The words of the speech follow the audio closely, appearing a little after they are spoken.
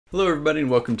Hello everybody and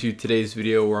welcome to today's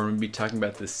video where I'm going to be talking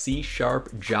about the C#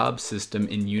 job system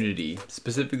in Unity.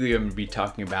 Specifically, I'm going to be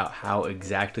talking about how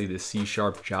exactly the C#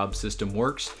 job system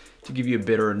works to give you a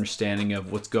better understanding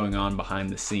of what's going on behind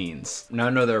the scenes. Now I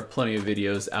know there are plenty of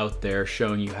videos out there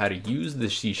showing you how to use the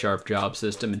C# job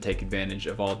system and take advantage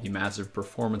of all the massive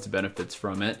performance benefits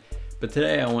from it. But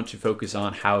today I want to focus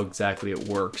on how exactly it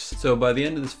works. So by the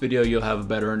end of this video, you'll have a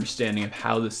better understanding of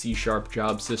how the C#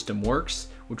 job system works,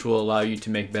 which will allow you to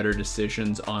make better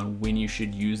decisions on when you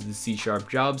should use the C#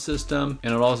 job system.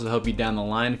 And it'll also help you down the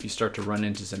line if you start to run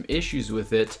into some issues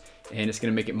with it, and it's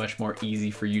gonna make it much more easy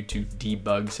for you to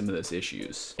debug some of those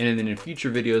issues. And then in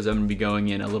future videos, I'm gonna be going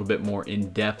in a little bit more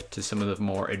in depth to some of the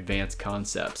more advanced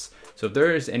concepts. So if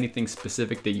there is anything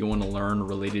specific that you want to learn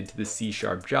related to the C#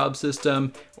 job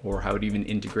system or how it even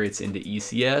integrates into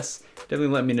ECS, definitely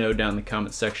let me know down in the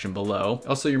comment section below.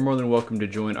 Also, you're more than welcome to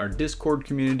join our Discord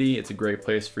community. It's a great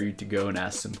place for you to go and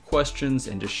ask some questions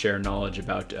and just share knowledge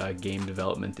about game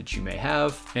development that you may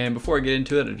have. And before I get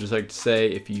into it, I'd just like to say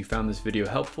if you found this video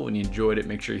helpful and you enjoyed it,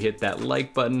 make sure you hit that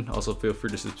like button. Also feel free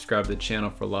to subscribe to the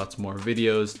channel for lots more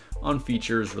videos on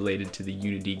features related to the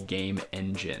Unity game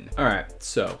engine. All right,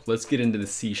 so let's get into the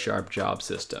C# job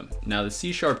system. Now the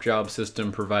C# job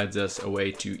system provides us a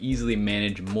way to easily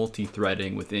manage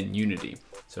multi-threading within Unity.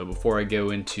 So before I go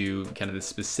into kind of the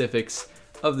specifics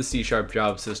of the C#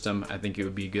 job system, I think it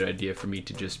would be a good idea for me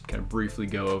to just kind of briefly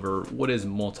go over what is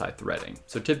multi-threading.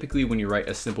 So typically when you write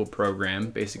a simple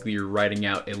program, basically you're writing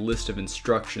out a list of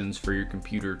instructions for your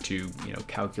computer to,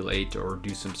 calculate or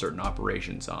do some certain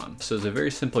operations on. So as a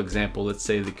very simple example, let's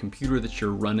say the computer that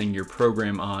you're running your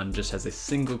program on just has a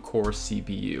single core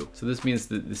CPU. So this means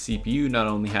that the CPU not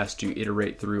only has to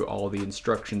iterate through all the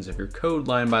instructions of your code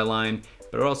line by line,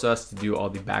 but it also has to do all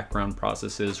the background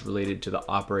processes related to the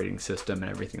operating system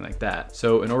and everything like that.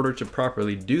 So in order to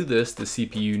properly do this, the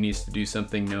CPU needs to do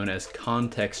something known as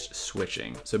context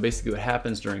switching. So basically what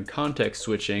happens during context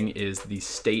switching is the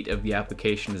state of the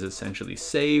application is essentially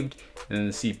saved, and then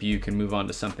the CPU can move on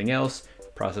to something else,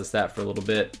 process that for a little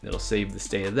bit, it'll save the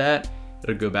state of that,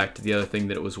 it'll go back to the other thing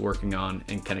that it was working on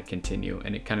and kind of continue.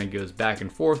 And it kind of goes back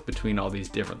and forth between all these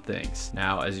different things.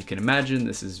 Now, as you can imagine,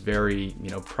 this is very,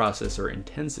 processor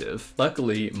intensive.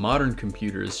 Luckily, modern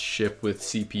computers ship with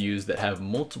CPUs that have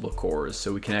multiple cores,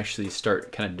 so we can actually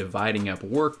start kind of dividing up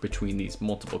work between these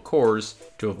multiple cores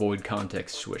to avoid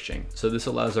context switching. So this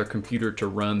allows our computer to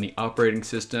run the operating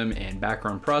system and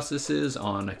background processes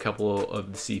on a couple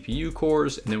of the CPU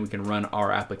cores, and then we can run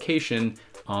our application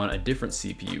on a different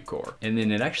CPU core. And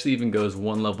then it actually even goes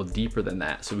one level deeper than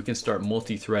that. So we can start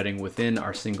multi-threading within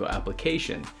our single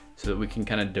application so that we can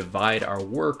kind of divide our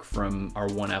work from our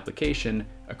one application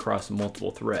across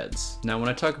multiple threads. Now, when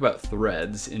I talk about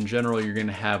threads, in general, you're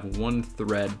gonna have one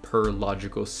thread per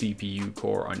logical CPU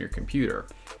core on your computer.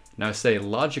 Now I say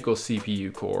logical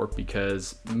CPU core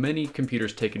because many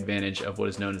computers take advantage of what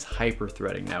is known as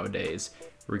hyper-threading nowadays,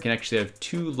 where we can actually have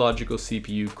two logical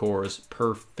CPU cores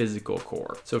per physical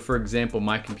core. So for example,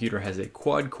 my computer has a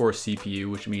quad-core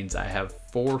CPU, which means I have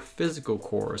 4 physical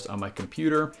cores on my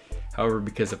computer. However,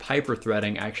 because of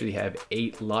hyper-threading, I actually have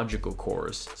 8 logical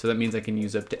cores. So that means I can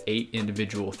use up to 8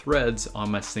 individual threads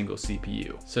on my single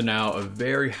CPU. So now a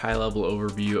very high-level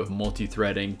overview of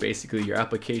multi-threading. Basically, your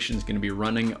application is going to be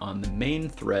running on the main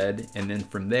thread, and then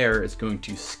from there, it's going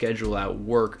to schedule out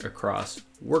work across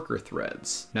worker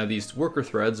threads. Now these worker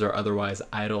threads are otherwise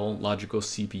idle logical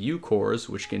CPU cores,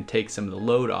 which can take some of the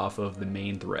load off of the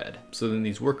main thread. So then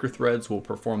these worker threads will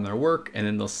perform their work and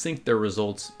then they'll sync their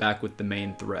results back with the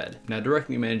main thread. Now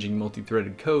directly managing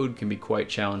multi-threaded code can be quite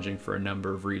challenging for a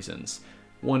number of reasons.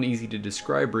 One easy to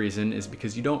describe reason is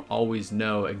because you don't always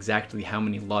know exactly how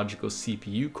many logical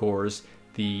CPU cores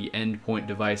the endpoint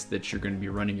device that you're going to be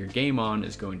running your game on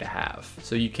is going to have.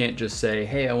 So you can't just say,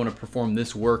 hey, I want to perform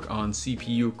this work on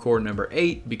CPU core number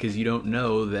 8 because you don't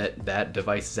know that that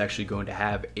device is actually going to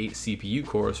have 8 CPU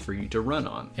cores for you to run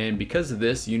on. And because of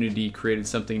this, Unity created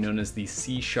something known as the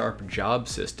C# job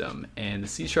system. And the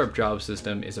C# job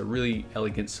system is a really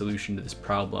elegant solution to this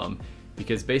problem,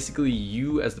 because basically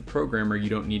you as the programmer, you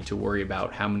don't need to worry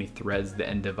about how many threads the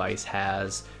end device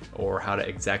has or how to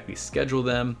exactly schedule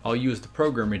them. All you as the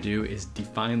programmer do is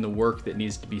define the work that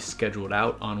needs to be scheduled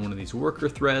out on one of these worker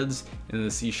threads, and then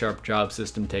the C# job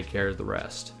system take care of the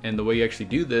rest. And the way you actually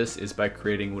do this is by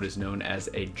creating what is known as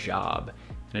a job.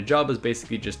 And a job is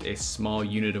basically just a small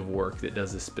unit of work that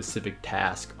does a specific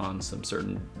task on some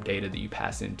certain data that you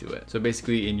pass into it. So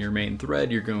basically in your main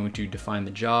thread, you're going to define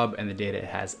the job and the data it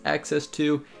has access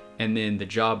to, and then the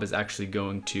job is actually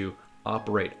going to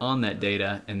operate on that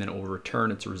data, and then it will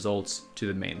return its results to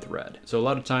the main thread. So a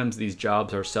lot of times these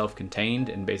jobs are self-contained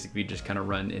and basically just kind of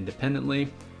run independently,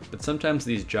 but sometimes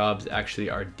these jobs actually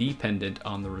are dependent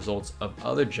on the results of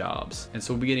other jobs. And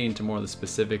so we'll be getting into more of the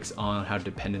specifics on how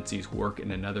dependencies work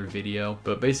in another video,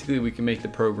 but basically we can make the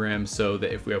program so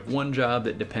that if we have one job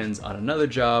that depends on another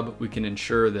job, we can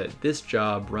ensure that this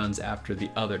job runs after the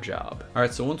other job. All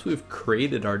right, so once we've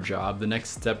created our job, the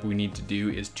next step we need to do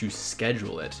is to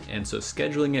schedule it. And so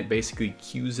scheduling it basically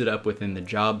queues it up within the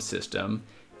job system,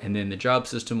 and then the job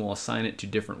system will assign it to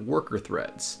different worker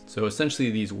threads. So essentially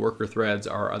these worker threads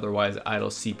are otherwise idle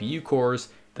CPU cores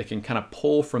that can kind of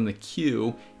pull from the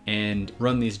queue and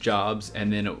run these jobs,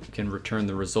 and then it can return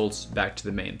the results back to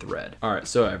the main thread. All right,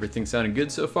 so everything sounding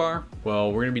good so far?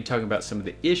 Well, we're gonna be talking about some of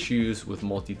the issues with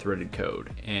multi-threaded code.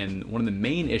 And one of the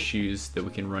main issues that we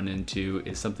can run into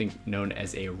is something known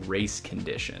as a race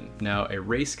condition. Now, a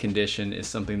race condition is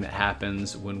something that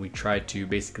happens when we try to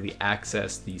basically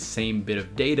access the same bit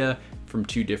of data from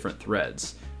two different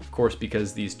threads. Of course,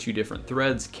 because these two different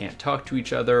threads can't talk to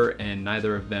each other and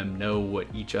neither of them know what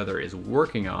each other is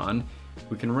working on,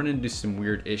 we can run into some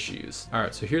weird issues. All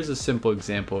right, so here's a simple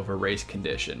example of a race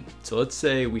condition. So let's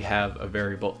say we have a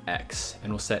variable x,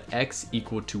 and we'll set x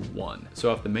equal to 1.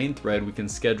 So off the main thread, we can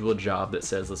schedule a job that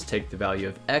says, let's take the value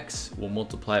of x, we'll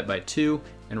multiply it by 2,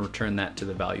 and return that to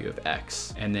the value of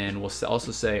x. And then we'll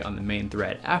also say on the main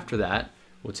thread after that,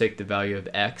 we'll take the value of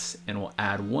x and we'll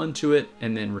add 1 to it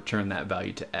and then return that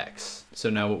value to x. So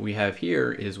now what we have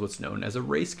here is what's known as a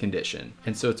race condition.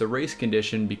 And so it's a race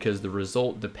condition because the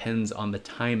result depends on the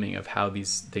timing of how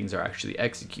these things are actually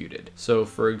executed. So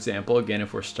for example, again,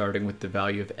 if we're starting with the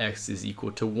value of x is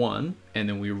equal to 1, and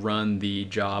then we run the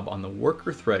job on the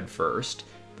worker thread first,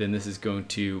 then this is going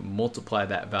to multiply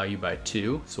that value by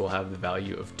 2, so we'll have the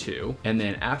value of 2. And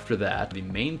then after that, the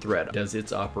main thread does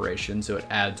its operation, so it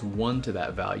adds 1 to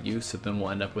that value, so then we'll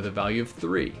end up with a value of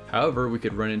 3. However, we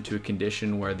could run into a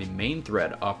condition where the main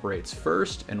thread operates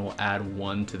first, and we'll add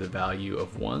 1 to the value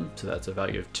of 1, so that's a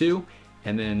value of 2.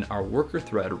 And then our worker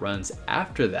thread runs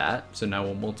after that, so now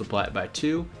we'll multiply it by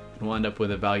 2, and we'll end up with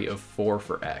a value of 4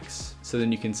 for x. So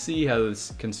then you can see how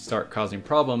this can start causing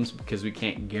problems because we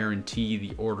can't guarantee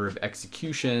the order of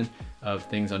execution of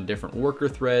things on different worker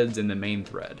threads in the main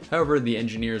thread. However, the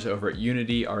engineers over at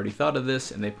Unity already thought of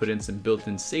this, and they put in some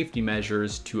built-in safety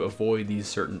measures to avoid these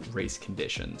certain race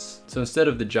conditions. So instead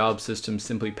of the job system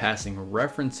simply passing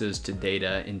references to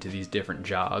data into these different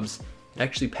jobs, it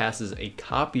actually passes a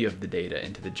copy of the data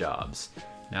into the jobs.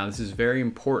 Now this is very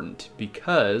important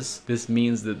because this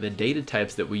means that the data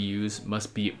types that we use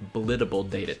must be blittable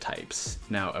data types.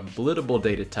 Now a blittable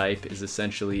data type is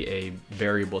essentially a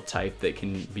variable type that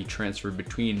can be transferred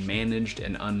between managed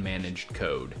and unmanaged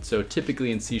code. So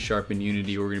typically in C# and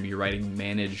Unity, we're going to be writing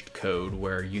managed code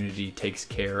where Unity takes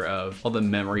care of all the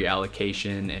memory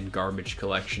allocation and garbage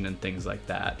collection and things like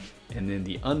that. And then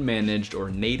the unmanaged or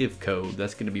native code,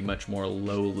 that's going to be much more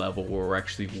low level where we're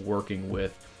actually working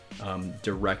with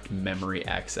direct memory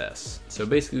access. So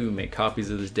basically we make copies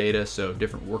of this data so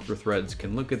different worker threads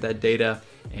can look at that data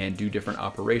and do different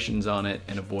operations on it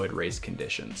and avoid race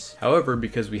conditions. However,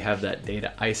 because we have that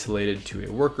data isolated to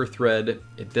a worker thread,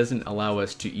 it doesn't allow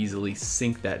us to easily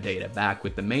sync that data back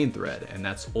with the main thread, and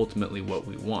that's ultimately what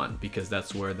we want because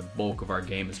that's where the bulk of our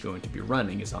game is going to be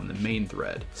running, is on the main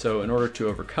thread. So in order to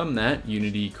overcome that,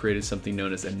 Unity created something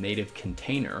known as a native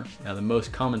container. Now the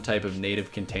most common type of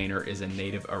native container is a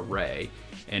native array,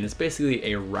 and it's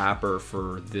basically a wrapper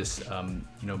for this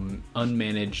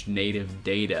unmanaged native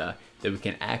data that we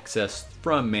can access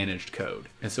from managed code.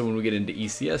 And so when we get into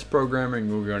ECS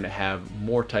programming, we're going to have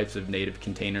more types of native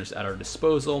containers at our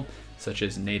disposal, such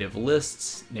as native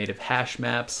lists, native hash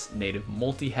maps, native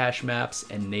multi-hash maps,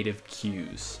 and native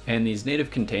queues. And these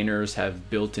native containers have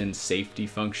built-in safety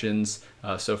functions.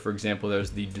 So for example,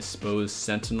 there's the dispose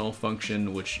sentinel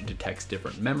function, which detects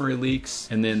different memory leaks.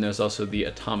 And then there's also the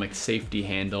atomic safety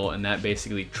handle, and that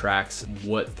basically tracks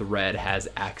what thread has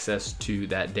access to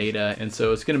that data. And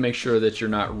so it's gonna make sure that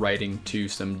you're not writing to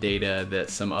some data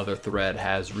that some other thread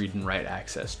has read and write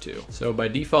access to. So by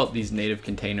default, these native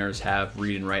containers have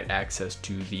read and write access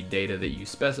to the data that you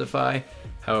specify.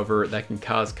 However, that can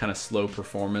cause kind of slow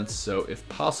performance. So if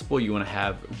possible, you wanna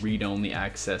have read-only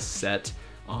access set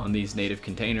on these native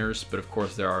containers, but of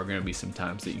course there are going to be some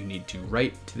times that you need to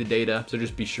write to the data, so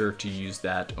just be sure to use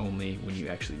that only when you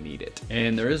actually need it.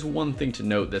 And there is one thing to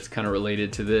note that's kind of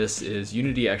related to this, is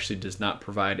Unity actually does not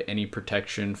provide any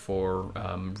protection for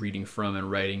reading from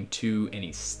and writing to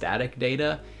any static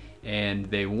data. and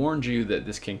they warned you that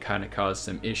this can kind of cause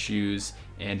some issues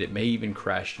and it may even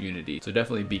crash Unity. So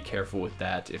definitely be careful with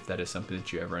that if that is something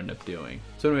that you ever end up doing.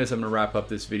 So anyways, I'm gonna wrap up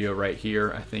this video right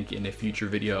here. I think in a future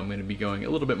video, I'm gonna be going a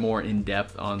little bit more in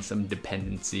depth on some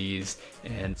dependencies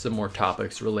and some more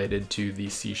topics related to the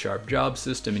C# job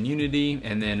system in Unity,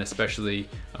 and then especially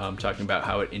talking about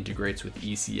how it integrates with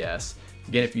ECS.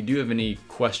 Again, if you do have any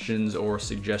questions or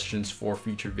suggestions for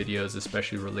future videos,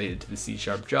 especially related to the C#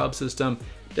 job system,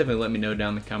 definitely let me know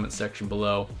down in the comment section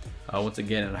below. Once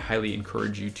again, I highly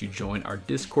encourage you to join our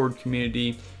Discord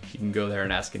community. You can go there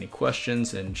and ask any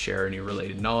questions and share any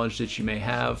related knowledge that you may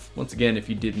have. Once again, if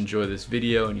you did enjoy this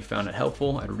video and you found it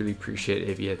helpful, I'd really appreciate it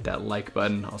if you hit that like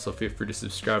button. Also, feel free to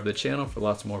subscribe to the channel for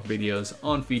lots more videos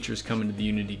on features coming to the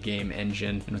Unity game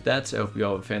engine. And with that, I hope you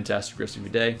all have a fantastic rest of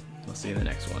your day. I'll see you in the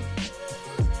next one.